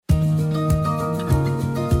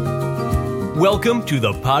Welcome to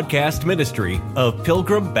the podcast ministry of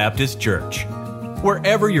Pilgrim Baptist Church.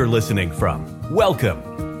 Wherever you're listening from,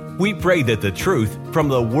 welcome. We pray that the truth from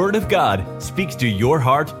the Word of God speaks to your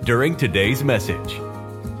heart during today's message.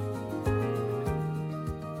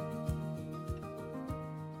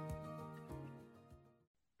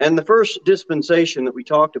 And the first dispensation that we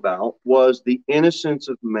talked about was the innocence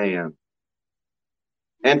of man.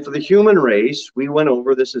 And for the human race, we went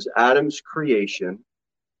over this is Adam's creation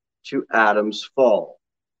to Adam's fall.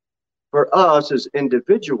 For us as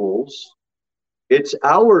individuals, it's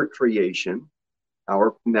our creation,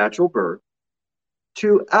 our natural birth,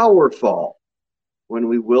 to our fall, when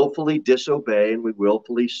we willfully disobey and we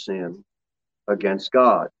willfully sin against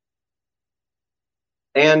God.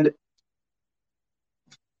 And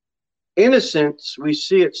innocence, we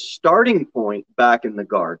see its starting point back in the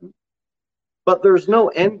garden, but there's no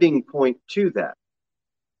ending point to that.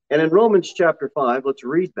 And in Romans chapter 5, let's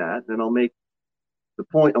read that, and then I'll make the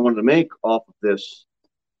point I wanted to make off of this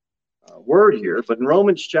word here. But in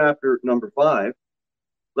Romans chapter number 5,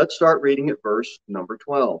 let's start reading at verse number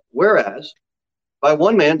 12. Whereas by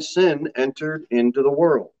one man sin entered into the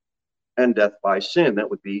world, and death by sin. That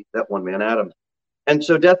would be that one man, Adam. And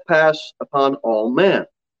so death passed upon all men,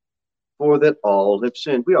 for that all have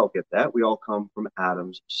sinned. We all get that. We all come from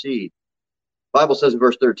Adam's seed. The Bible says in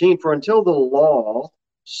verse 13, for until the law,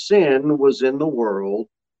 sin was in the world,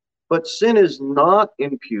 but sin is not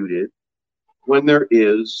imputed when there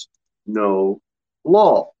is no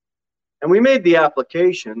law. And we made the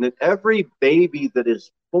application that every baby that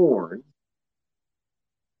is born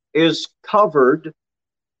is covered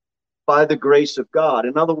by the grace of God.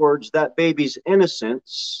 In other words, that baby's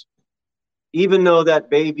innocence, even though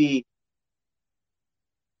that baby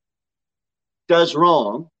does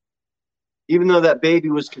wrong, even though that baby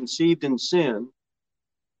was conceived in sin,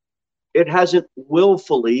 it hasn't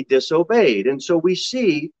willfully disobeyed. And so we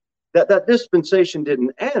see that that dispensation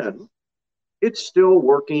didn't end. It's still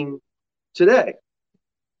working today.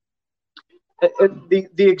 And the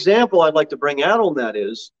example I'd like to bring out on that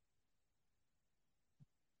is,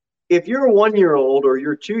 if your 1-year-old or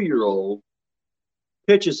your 2-year-old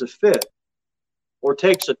pitches a fit or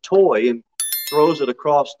takes a toy and throws it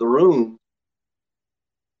across the room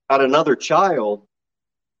at another child,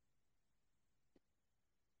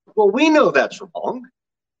 well, we know that's wrong.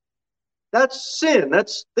 That's sin.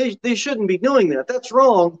 They shouldn't be doing that. That's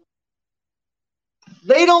wrong.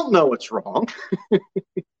 They don't know it's wrong.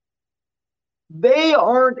 They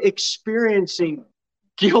aren't experiencing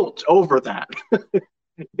guilt over that.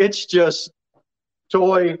 It's just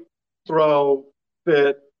toy, throw,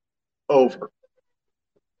 fit, over.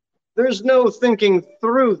 There's no thinking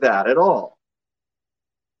through that at all.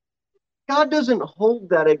 God doesn't hold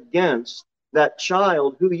that against that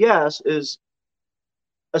child who, yes, is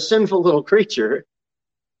a sinful little creature,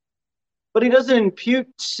 but he doesn't impute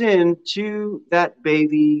sin to that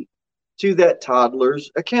baby, to that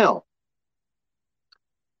toddler's account.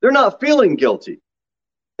 They're not feeling guilty.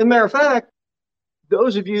 As a matter of fact,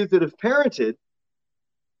 those of you that have parented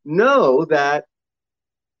know that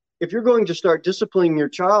if you're going to start disciplining your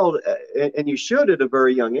child, and you should at a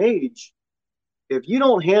very young age, if you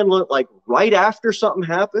don't handle it like right after something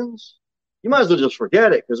happens, you might as well just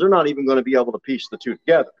forget it, because they're not even going to be able to piece the two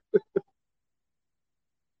together.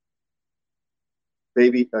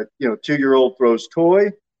 Baby, 2-year-old throws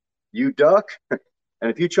toy, you duck, and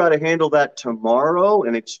if you try to handle that tomorrow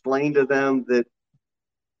and explain to them that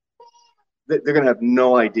they're going to have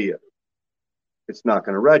no idea, it's not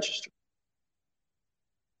going to register.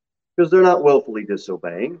 Because they're not willfully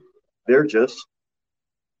disobeying. Their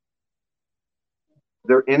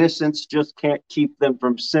innocence just can't keep them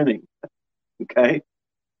from sinning. Okay?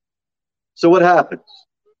 So what happens?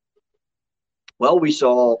 Well, we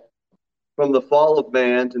saw from the fall of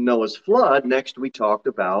man to Noah's flood. Next, we talked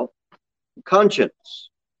about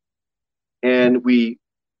conscience. And we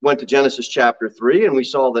went to Genesis chapter 3, and we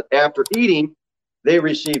saw that after eating, they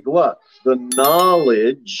received what? The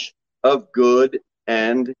knowledge of good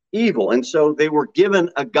and evil. And so they were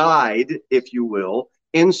given a guide, if you will,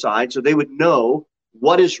 inside, so they would know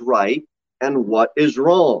what is right and what is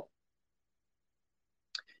wrong.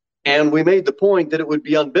 And we made the point that it would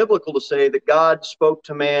be unbiblical to say that God spoke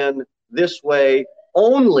to man this way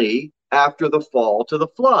only after the fall to the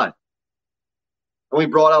flood. And we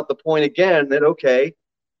brought out the point again that, okay,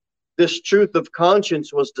 this truth of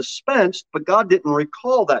conscience was dispensed, but God didn't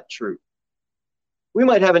recall that truth. We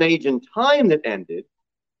might have an age and time that ended,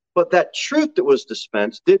 but that truth that was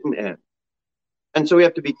dispensed didn't end. And so we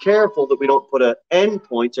have to be careful that we don't put an end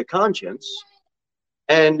point to conscience.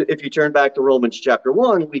 And if you turn back to Romans chapter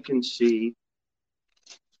 1, we can see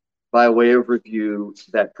by way of review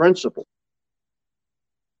that principle.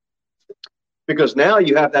 Because now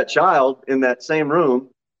you have that child in that same room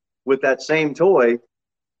with that same toy,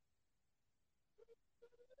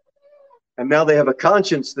 and now they have a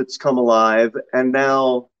conscience that's come alive, and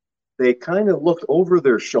now they kind of look over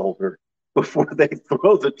their shoulder before they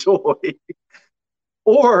throw the toy.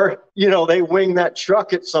 Or, they wing that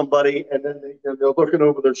truck at somebody, and then they're looking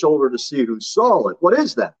over their shoulder to see who saw it. What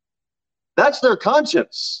is that? That's their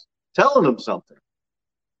conscience telling them something.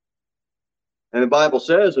 And the Bible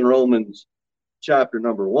says in Romans chapter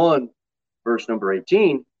number 1, verse number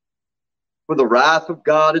 18, for the wrath of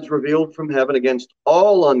God is revealed from heaven against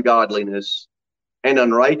all ungodliness and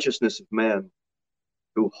unrighteousness of men,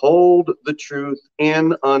 who hold the truth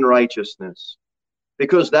in unrighteousness,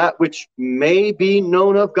 because that which may be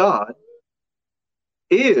known of God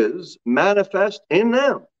is manifest in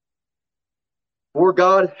them. For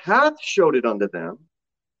God hath showed it unto them,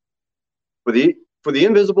 for the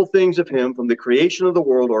invisible things of him from the creation of the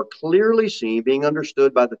world are clearly seen, being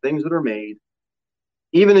understood by the things that are made,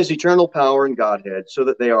 even his eternal power and Godhead, so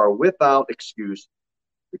that they are without excuse,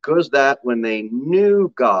 because that when they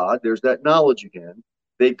knew God, there's that knowledge again,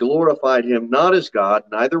 they glorified him not as God,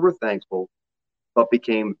 neither were thankful, but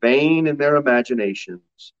became vain in their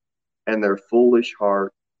imaginations, and their foolish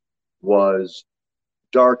heart was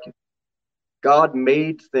darkened. God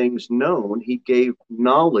made things known. He gave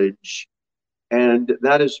knowledge, and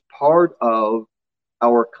that is part of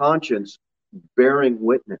our conscience bearing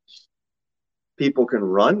witness. People can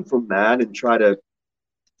run from that and try to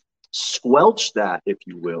squelch that, if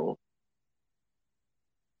you will.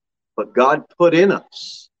 But God put in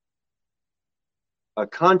us a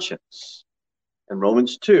conscience. In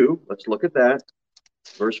Romans 2, let's look at that,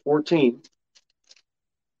 verse 14.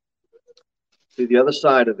 See the other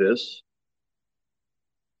side of this.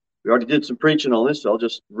 We already did some preaching on this, so I'll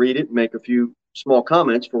just read it and make a few small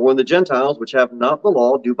comments. For when the Gentiles, which have not the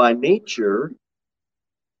law, do by nature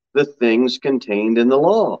the things contained in the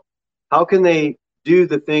law. How can they do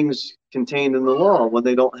the things contained in the law when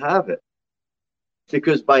they don't have it?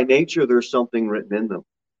 Because by nature there's something written in them.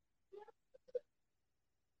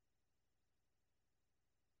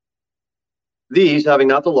 These, having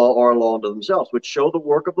not the law, are a law unto themselves, which show the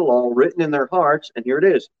work of the law written in their hearts. And here it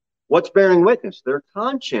is. What's bearing witness? Their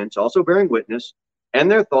conscience also bearing witness, and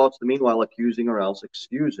their thoughts, the meanwhile accusing or else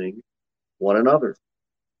excusing one another.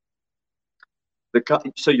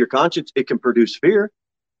 So your conscience, it can produce fear.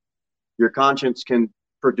 Your conscience can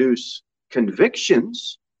produce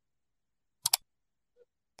convictions,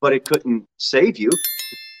 but it couldn't save you.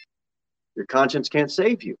 Your conscience can't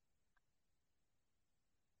save you.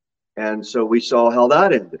 And so we saw how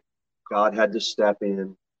that ended. God had to step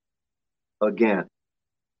in again.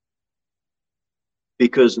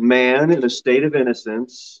 Because man in a state of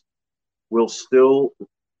innocence will still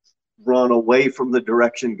run away from the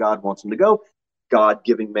direction God wants him to go. God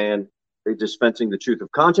giving man, dispensing the truth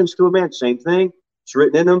of conscience to a man, same thing. It's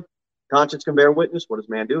written in him. Conscience can bear witness. What does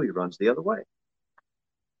man do? He runs the other way.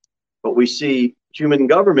 But we see human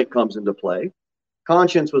government comes into play.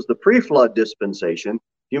 Conscience was the pre-flood dispensation.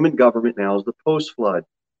 Human government now is the post-flood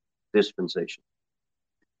dispensation.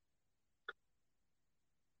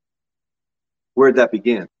 Where'd that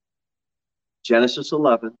begin? Genesis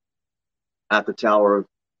 11 at the Tower of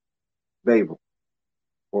Babel,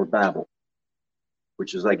 or Babel,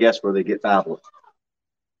 which is, I guess, where they get Babel.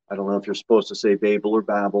 I don't know if you're supposed to say Babel or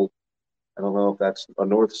Babel. I don't know if that's a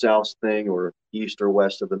north-south thing or east or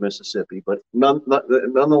west of the Mississippi, but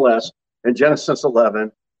nonetheless, in Genesis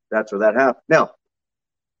 11, that's where that happened. Now,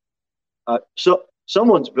 so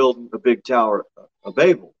someone's building a big Tower of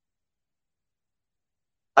Babel.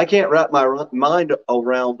 I can't wrap my mind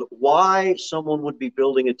around why someone would be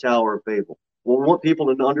building a Tower of Babel. Well, we want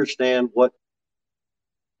people to understand what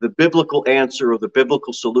the biblical answer or the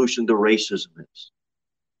biblical solution to racism is.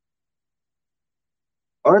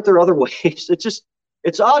 Aren't there other ways?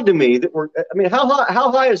 It's odd to me that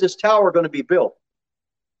how high is this tower going to be built?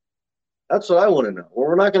 That's what I want to know. Well,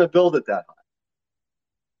 we're not going to build it that high.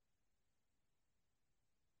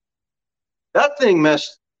 That thing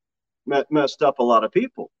messed up a lot of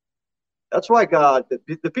people. That's why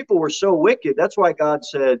the people were so wicked. That's why God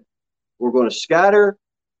said, we're going to scatter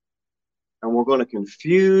and we're going to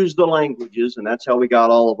confuse the languages. And that's how we got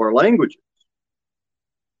all of our languages.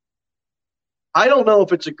 I don't know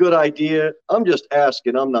if it's a good idea. I'm just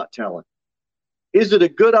asking. I'm not telling. Is it a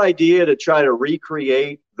good idea to try to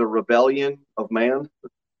recreate the rebellion of man?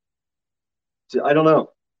 I don't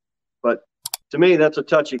know. But to me, that's a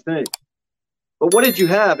touchy thing. But what did you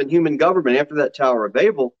have in human government after that Tower of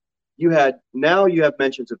Babel? now you have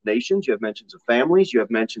mentions of nations, you have mentions of families, you have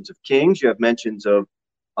mentions of kings, you have mentions of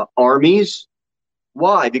armies.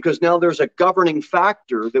 Why? Because now there's a governing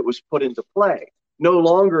factor that was put into play. No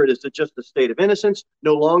longer is it just a state of innocence.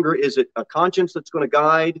 No longer is it a conscience that's going to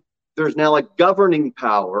guide. There's now a governing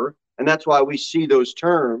power, and that's why we see those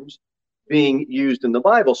terms being used in the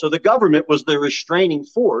Bible. So the government was the restraining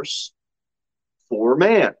force for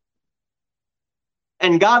man.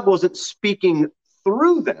 And God wasn't speaking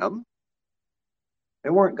through them. They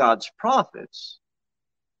weren't God's prophets.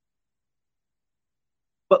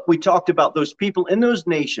 But we talked about those people in those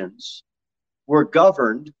nations were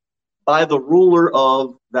governed by the ruler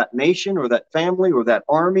of that nation or that family or that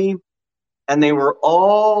army, and they were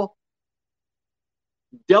all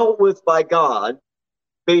dealt with by God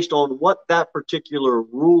based on what that particular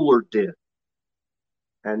ruler did.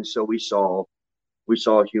 And so we saw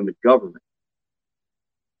human government.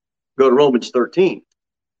 Go to Romans 13.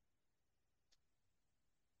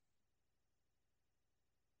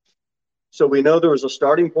 So we know there was a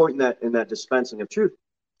starting point in that dispensing of truth,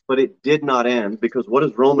 but it did not end, because what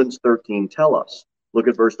does Romans 13 tell us? Look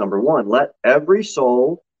at verse number 1. Let every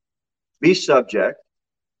soul be subject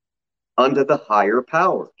unto the higher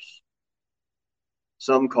powers.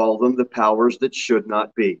 Some call them the powers that should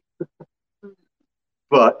not be.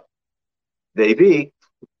 But they be.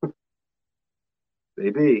 They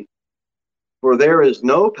be. For there is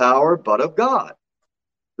no power but of God.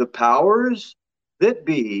 The powers that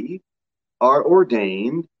be are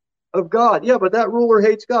ordained of God. Yeah, but that ruler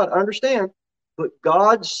hates God. I understand. But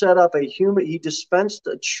God set up he dispensed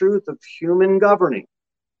a truth of human governing.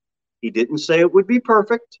 He didn't say it would be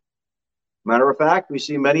perfect. Matter of fact, we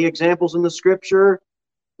see many examples in the scripture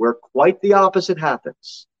where quite the opposite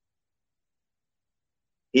happens.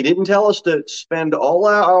 He didn't tell us to spend all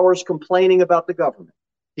our hours complaining about the government.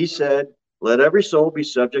 He said, let every soul be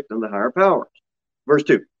subject unto the higher powers. Verse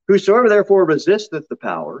 2, whosoever therefore resisteth the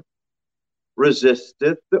power,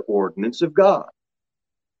 resisteth the ordinance of God.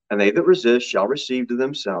 And they that resist shall receive to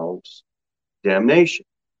themselves damnation.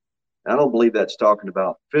 I don't believe that's talking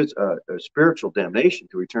about spiritual damnation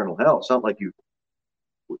to eternal hell. It's not like you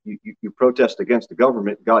protest against the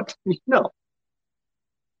government, God, no.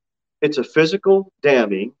 It's a physical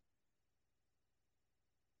damning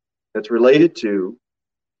that's related to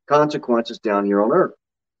consequences down here on earth.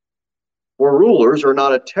 For rulers are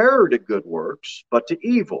not a terror to good works, but to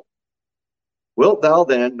evil. Wilt thou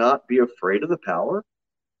then not be afraid of the power?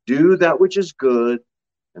 Do that which is good,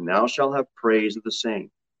 and thou shalt have praise of the same.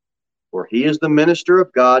 For he is the minister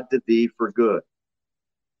of God to thee for good.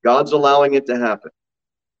 God's allowing it to happen.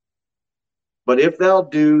 But if thou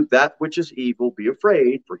do that which is evil, be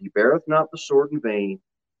afraid, for he beareth not the sword in vain.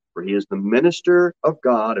 For he is the minister of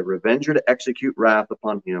God, a revenger to execute wrath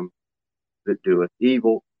upon him that doeth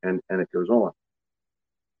evil. And it goes on.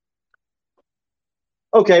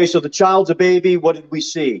 Okay, so the child's a baby. What did we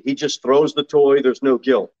see? He just throws the toy. There's no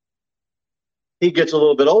guilt. He gets a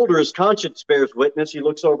little bit older. His conscience bears witness. He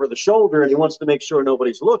looks over the shoulder and he wants to make sure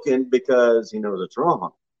nobody's looking because he knows it's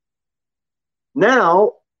wrong.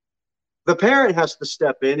 Now, the parent has to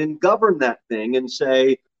step in and govern that thing and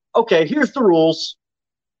say, okay, here's the rules.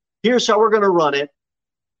 Here's how we're going to run it,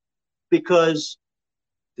 because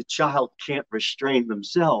the child can't restrain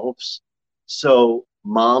themselves. So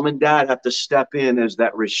mom and dad have to step in as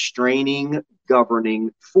that restraining,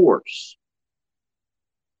 governing force.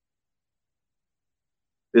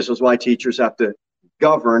 This is why teachers have to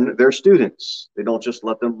govern their students. They don't just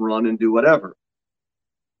let them run and do whatever.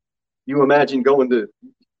 You imagine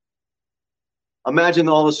imagine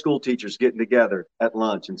all the school teachers getting together at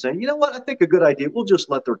lunch and saying, you know what, I think a good idea, we'll just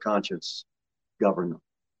let their conscience govern them.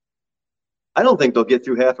 I don't think they'll get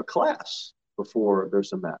through half a class before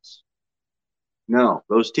there's a mess. No,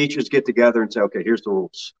 those teachers get together and say, okay, here's the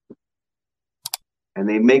rules. And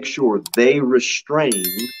they make sure they restrain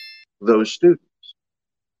those students.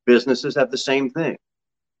 Businesses have the same thing.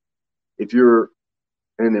 If you're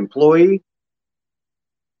an employee,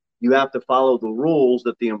 you have to follow the rules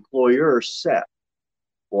that the employer set.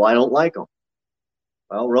 Well, I don't like them.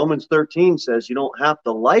 Well, Romans 13 says you don't have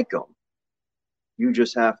to like them. You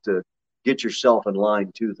just have to get yourself in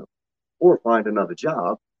line to them, or find another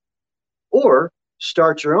job, or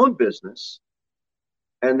start your own business,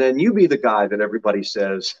 and then you be the guy that everybody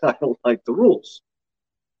says, I don't like the rules.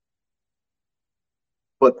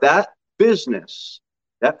 But that business,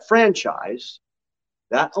 that franchise,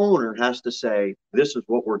 that owner has to say, this is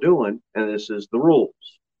what we're doing, and this is the rules.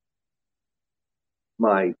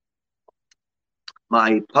 My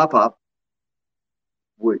papa,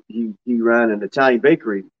 he ran an Italian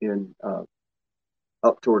bakery in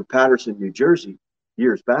up toward Patterson, New Jersey,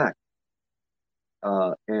 years back.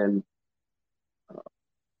 and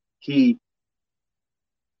he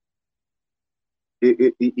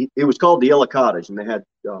it was called the Ella Cottage, and they had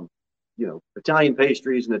Italian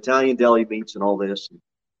pastries and Italian deli meats and all this.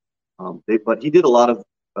 But he did a lot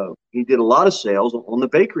of sales on the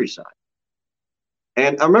bakery side.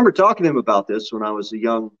 And I remember talking to him about this when I was a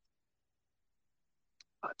young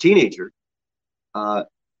teenager,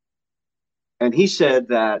 and he said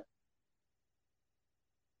that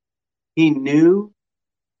he knew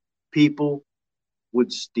people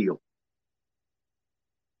would steal.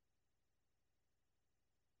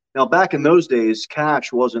 Now, back in those days,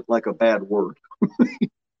 cash wasn't like a bad word.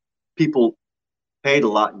 People paid a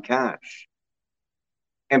lot in cash.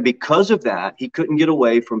 And because of that, he couldn't get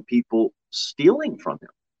away from people stealing from him.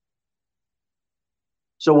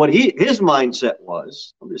 So what his mindset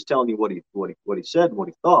was, I'm just telling you what he said and what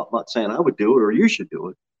he thought. I'm not saying I would do it or you should do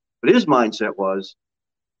it, but his mindset was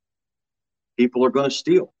people are going to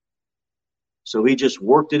steal. So he just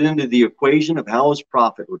worked it into the equation of how his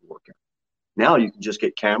profit would work out. Now you can just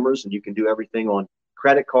get cameras and you can do everything on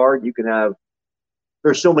credit card.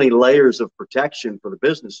 There's so many layers of protection for the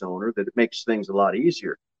business owner that it makes things a lot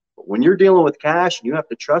easier. But when you're dealing with cash and you have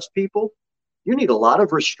to trust people, you need a lot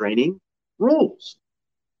of restraining rules,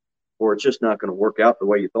 or it's just not going to work out the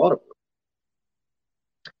way you thought it would.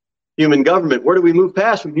 Human government. Where do we move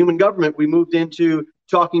past from human government? We moved into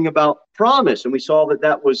talking about promise, and we saw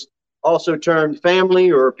that was also termed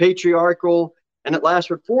family or patriarchal, and it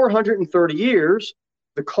lasted for 430 years.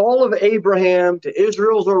 The call of Abraham to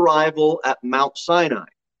Israel's arrival at Mount Sinai.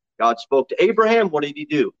 God spoke to Abraham. What did he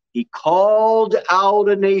do? He called out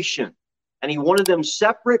a nation, and he wanted them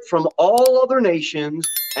separate from all other nations,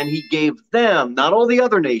 and he gave them, not all the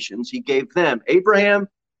other nations, he gave them. Abraham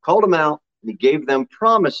called them out, and he gave them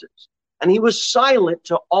promises. And he was silent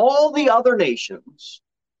to all the other nations,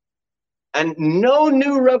 and no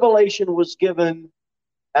new revelation was given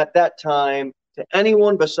at that time to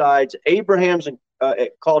anyone besides Abraham's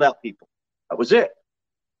called out people. That was it.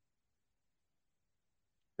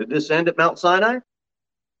 Did this end at Mount Sinai?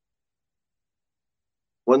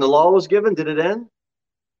 When the law was given, did it end?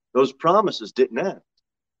 Those promises didn't end.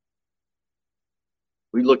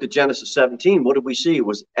 We looked at Genesis 17. What did we see? It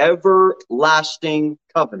was everlasting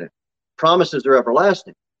covenant. Promises are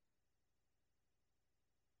everlasting.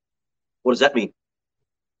 What does that mean?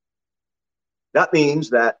 That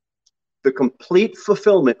means that the complete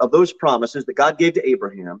fulfillment of those promises that God gave to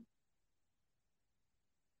Abraham,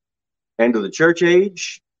 end of the church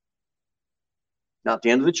age, not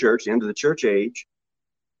the end of the church, the end of the church age,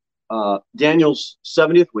 Daniel's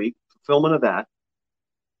 70th week, fulfillment of that.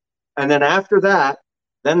 And then after that,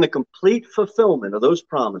 then the complete fulfillment of those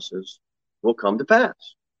promises will come to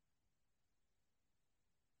pass.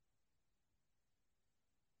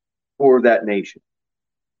 For that nation.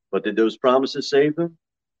 But did those promises save them?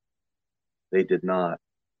 They did not.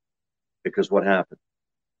 Because what happened?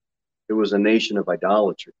 It was a nation of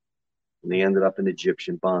idolatry, and they ended up in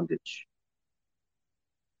Egyptian bondage.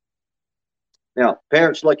 Now,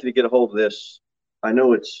 parents like you to get a hold of this. I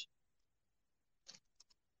know it's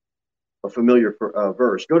a familiar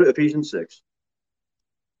verse. Go to Ephesians 6.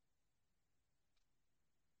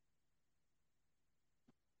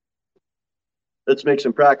 Let's make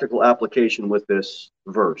some practical application with this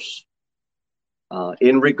verse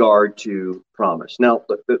in regard to promise. Now,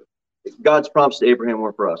 God's promise to Abraham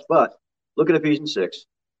were for us, but look at Ephesians 6,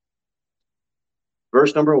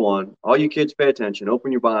 verse number 1. All you kids pay attention.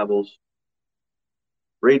 Open your Bibles.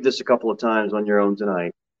 Read this a couple of times on your own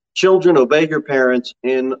tonight. Children, obey your parents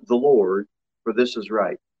in the Lord, for this is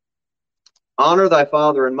right. Honor thy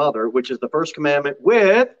father and mother, which is the first commandment,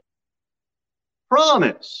 with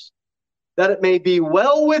promise, that it may be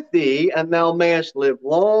well with thee, and thou mayest live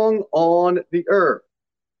long on the earth.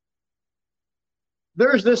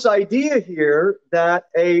 There's this idea here that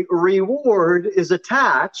a reward is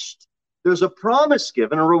attached. There's a promise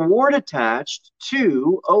given, a reward attached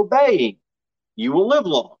to obeying. You will live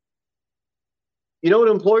long. You know what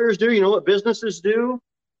employers do? You know what businesses do?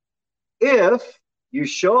 If you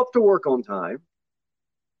show up to work on time,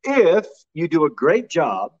 if you do a great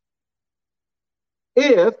job,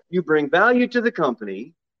 if you bring value to the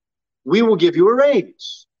company, we will give you a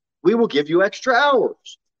raise. We will give you extra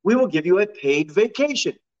hours. We will give you a paid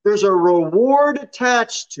vacation. There's a reward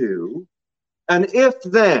attached to, and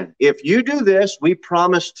if you do this, we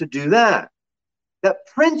promise to do that. That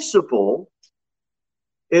principle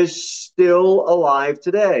is still alive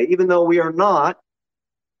today, even though we are not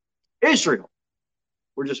Israel.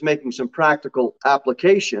 We're just making some practical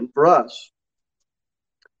application for us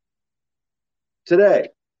today.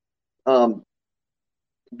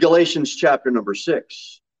 Galatians chapter number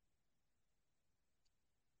 6.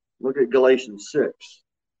 Look at Galatians 6.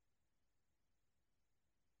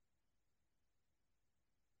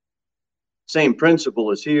 Same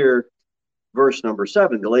principle is here, verse number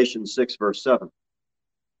 7, Galatians 6, verse 7.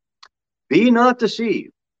 Be not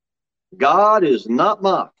deceived. God is not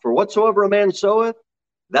mocked. For whatsoever a man soweth,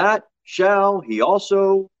 that shall he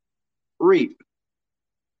also reap.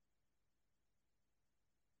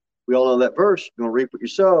 We all know that verse. You're going to reap what you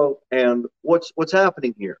sow. And what's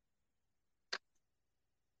happening here?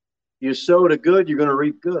 You sow to good, you're going to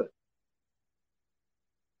reap good.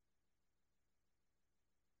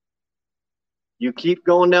 You keep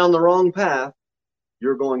going down the wrong path,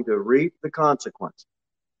 you're going to reap the consequences.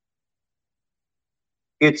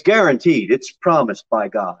 It's guaranteed. It's promised by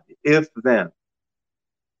God. If then.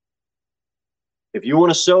 If you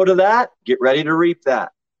want to sow to that, get ready to reap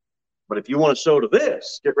that. But if you want to sow to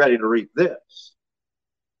this, get ready to reap this.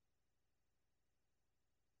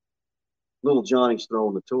 Little Johnny's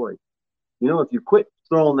throwing the toy. You know, if you quit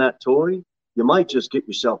throwing that toy, you might just get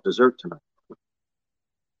yourself dessert tonight.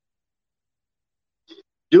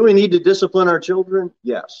 Do we need to discipline our children?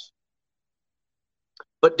 Yes.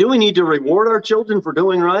 But do we need to reward our children for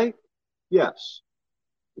doing right? Yes.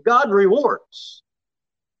 God rewards.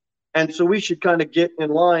 And so we should kind of get in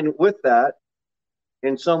line with that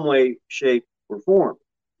in some way, shape, or form.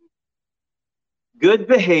 Good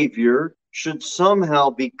behavior should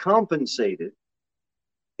somehow be compensated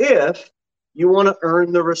if you want to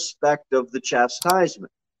earn the respect of the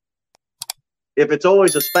chastisement. If it's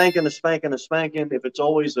always a spanking, a spanking, a spanking, if it's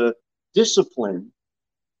always a discipline,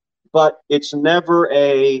 but it's never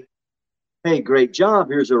a, hey, great job,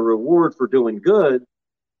 here's a reward for doing good,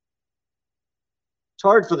 it's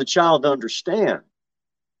hard for the child to understand.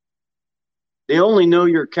 They only know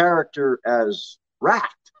your character as rat.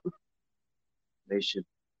 They should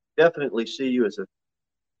definitely see you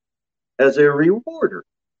as a rewarder.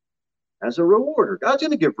 As a rewarder. God's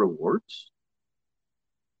going to give rewards.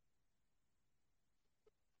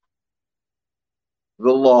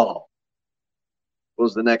 The law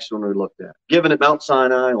was the next one we looked at. Given at Mount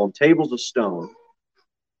Sinai on tables of stone.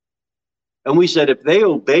 And we said if they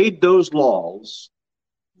obeyed those laws,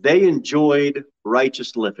 they enjoyed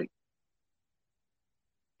righteous living.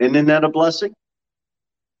 And isn't that a blessing?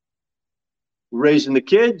 Raising the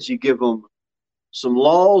kids, you give them some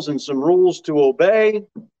laws and some rules to obey.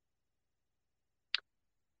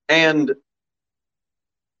 And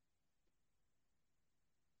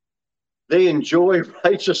they enjoy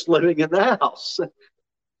righteous living in the house.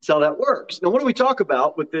 That's how that works. Now, what do we talk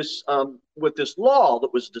about with this law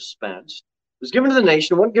that was dispensed? It was given to the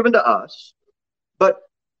nation, it wasn't given to us. But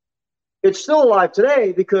it's still alive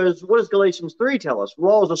today because what does Galatians 3 tell us?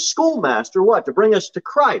 Law is a schoolmaster, what? To bring us to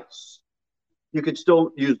Christ. You could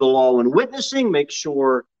still use the law in witnessing, make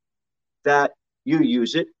sure that you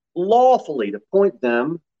use it lawfully to point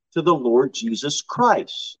them to the Lord Jesus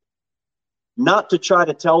Christ. Not to try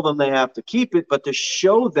to tell them they have to keep it, but to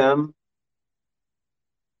show them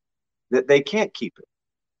that they can't keep it.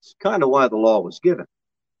 It's kind of why the law was given.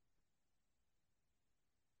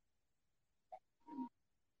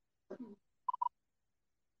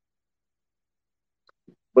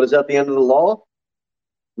 But is that the end of the law?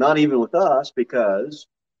 Not even with us, because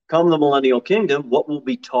come the millennial kingdom, what will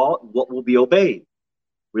be taught, what will be obeyed?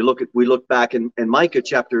 We look back in Micah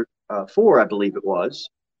chapter 4, I believe it was,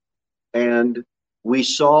 and we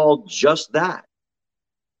saw just that.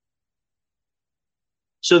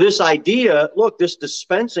 So this idea, look, this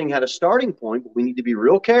dispensing had a starting point, but we need to be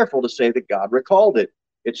real careful to say that God recalled it.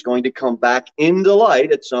 It's going to come back into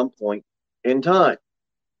light at some point in time.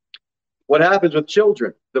 What happens with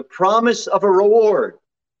children? The promise of a reward.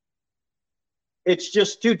 It's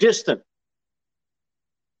just too distant.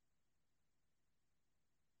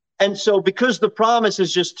 And so because the promise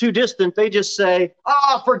is just too distant, they just say,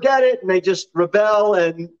 forget it. And they just rebel.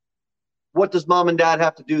 And what does mom and dad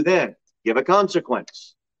have to do then? Give a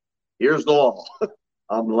consequence. Here's the law.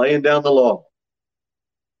 I'm laying down the law.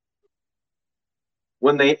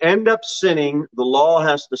 When they end up sinning, the law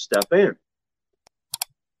has to step in.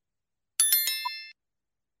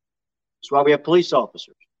 That's why we have police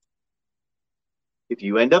officers. If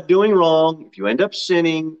you end up doing wrong, if you end up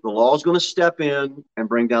sinning, the law is going to step in and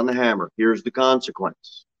bring down the hammer. Here's the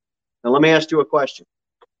consequence. Now, let me ask you a question.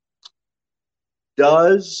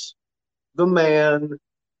 Does the man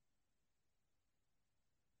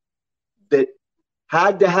that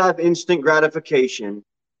had to have instant gratification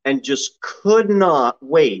and just could not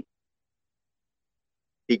wait,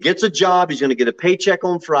 he gets a job, he's going to get a paycheck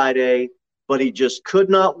on Friday, but he just could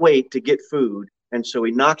not wait to get food, And so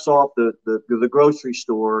he knocks off the grocery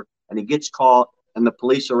store, and he gets caught, and the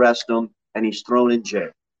police arrest him, and he's thrown in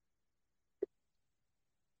jail.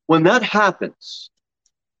 When that happens,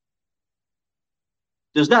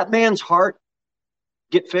 does that man's heart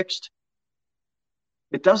get fixed?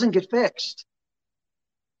 It doesn't get fixed.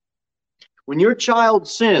 When your child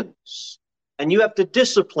sins and you have to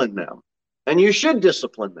discipline them, and you should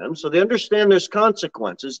discipline them so they understand there's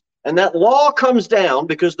consequences, and that law comes down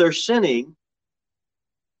because they're sinning,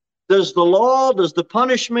 does the law, does the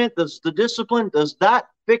punishment, does the discipline, does that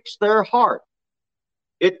fix their heart?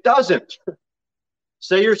 It doesn't.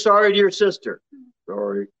 Say you're sorry to your sister.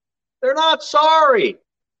 Sorry. They're not sorry.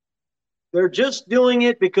 They're just doing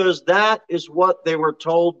it because that is what they were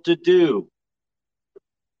told to do.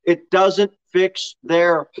 It doesn't fix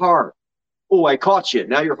their heart. Oh, I caught you.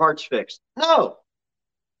 Now your heart's fixed. No.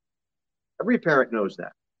 Every parent knows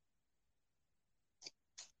that.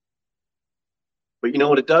 But you know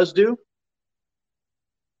what it does do?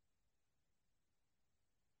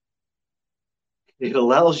 It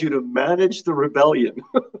allows you to manage the rebellion.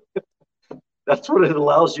 That's what it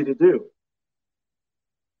allows you to do.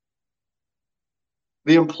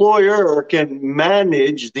 The employer can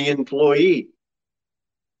manage the employee.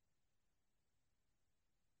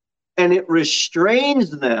 And it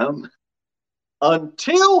restrains them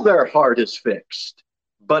until their heart is fixed.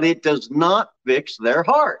 But it does not fix their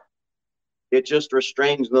heart. It just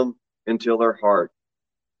restrains them until their heart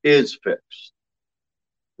is fixed.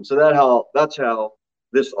 And so that's how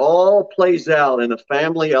this all plays out in a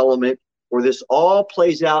family element, or this all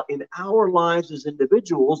plays out in our lives as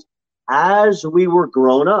individuals as we were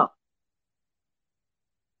grown up.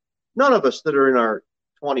 None of us that are in our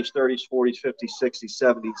 20s, 30s, 40s, 50s, 60s,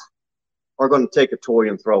 70s are going to take a toy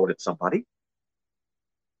and throw it at somebody.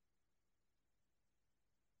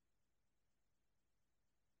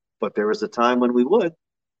 But there was a time when we would. And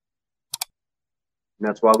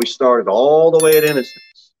that's why we started all the way at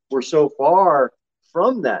innocence. We're so far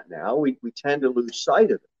from that now, we tend to lose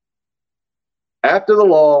sight of it. After the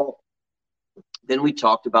law, then we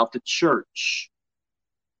talked about the church.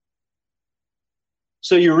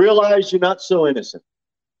 So you realize you're not so innocent.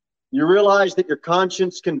 You realize that your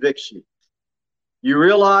conscience convicts you. You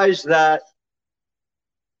realize that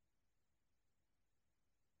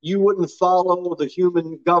you wouldn't follow the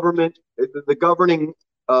human government, the governing,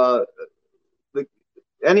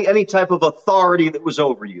 any type of authority that was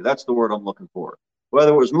over you. That's the word I'm looking for.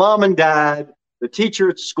 Whether it was mom and dad, the teacher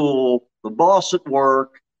at school, the boss at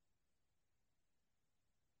work.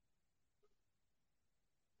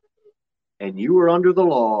 And you were under the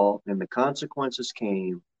law, and the consequences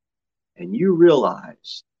came, and you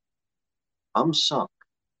realized, I'm sunk.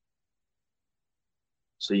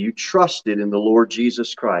 So you trusted in the Lord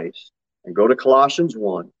Jesus Christ. And go to Colossians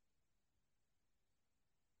 1.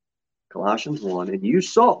 Colossians 1, and you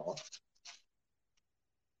saw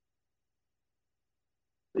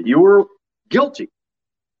that you were guilty,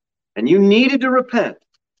 and you needed to repent.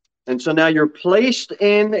 And so now you're placed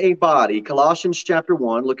in a body. Colossians chapter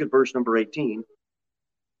 1, look at verse number 18.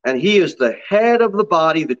 And he is the head of the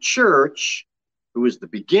body, the church, who is the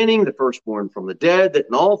beginning, the firstborn from the dead, that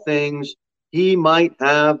in all things he might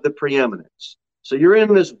have the preeminence. So you're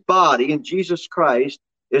in this body, and Jesus Christ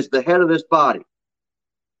is the head of this body.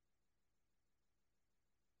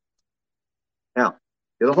 Now,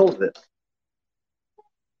 get a hold of this.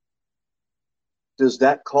 Does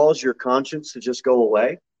that cause your conscience to just go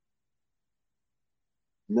away?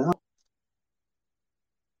 No.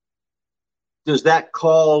 Does that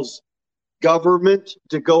cause government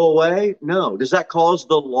to go away? No. Does that cause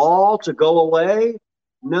the law to go away?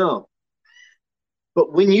 No.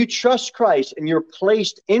 But when you trust Christ and you're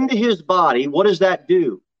placed into his body, what does that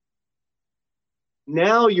do?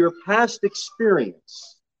 Now your past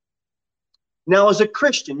experience. Now as a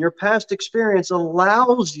Christian, your past experience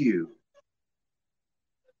allows you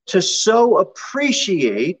to so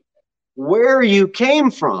appreciate where you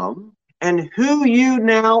came from and who you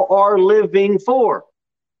now are living for.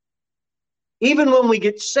 Even when we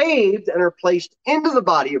get saved and are placed into the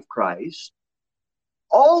body of Christ,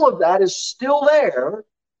 all of that is still there,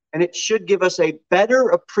 and it should give us a better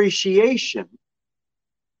appreciation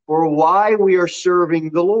for why we are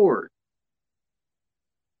serving the Lord.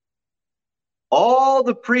 All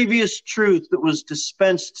the previous truth that was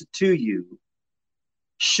dispensed to you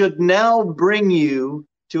should now bring you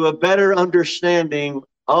to a better understanding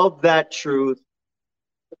of that truth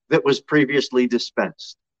that was previously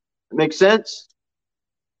dispensed. That makes sense?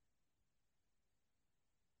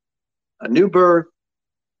 A new birth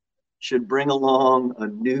should bring along a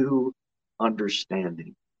new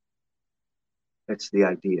understanding. That's the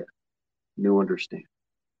idea. new understanding.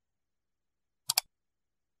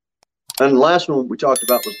 And the last one we talked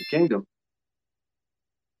about was the kingdom.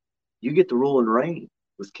 You get to rule and reign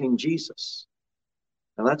with King Jesus.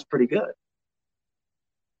 And that's pretty good.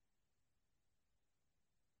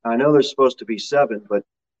 I know there's supposed to be 7, but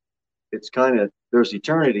it's kind of, there's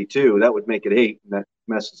eternity too. That would make it 8, and that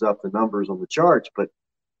messes up the numbers on the charts. But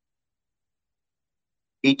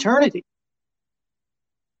eternity.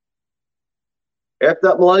 After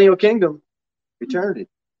that millennial kingdom, eternity.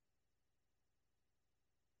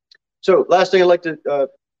 So last thing I'd like to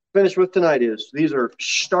finish with tonight is these are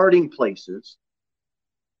starting places.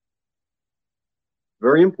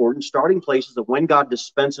 Very important, starting places of when God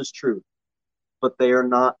dispenses truth. But they are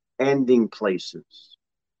not ending places.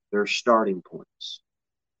 They're starting points.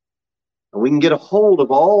 And we can get a hold of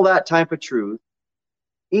all that type of truth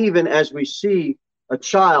even as we see a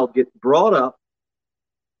child get brought up.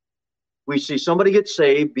 We see somebody get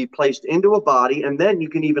saved, be placed into a body, and then you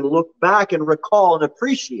can even look back and recall and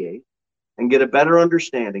appreciate and get a better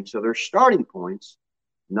understanding. So they're starting points,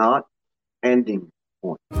 not ending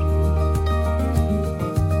points.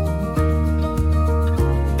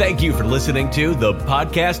 Thank you for listening to the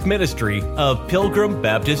podcast ministry of Pilgrim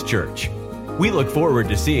Baptist Church. We look forward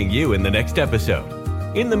to seeing you in the next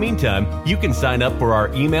episode. In the meantime, you can sign up for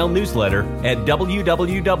our email newsletter at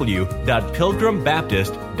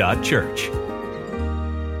www.pilgrimbaptist.church.